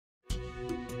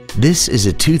This is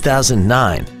a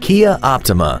 2009 Kia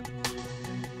Optima.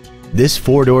 This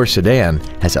four-door sedan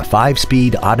has a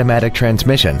 5-speed automatic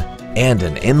transmission and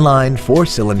an inline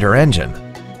 4-cylinder engine.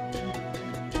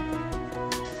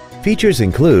 Features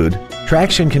include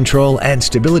traction control and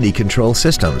stability control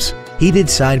systems, heated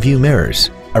side view mirrors,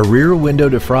 a rear window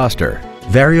defroster,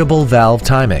 variable valve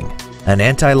timing, an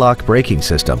anti-lock braking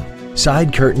system,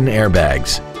 side curtain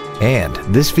airbags, and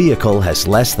this vehicle has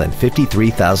less than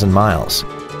 53,000 miles.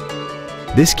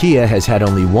 This Kia has had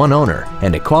only one owner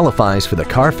and it qualifies for the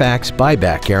Carfax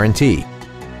buyback guarantee.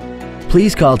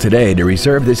 Please call today to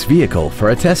reserve this vehicle for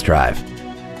a test drive.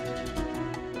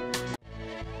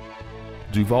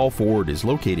 Duval Ford is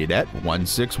located at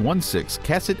 1616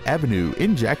 Cassat Avenue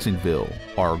in Jacksonville.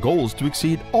 Our goal is to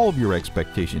exceed all of your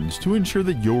expectations to ensure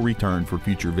that you'll return for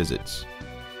future visits.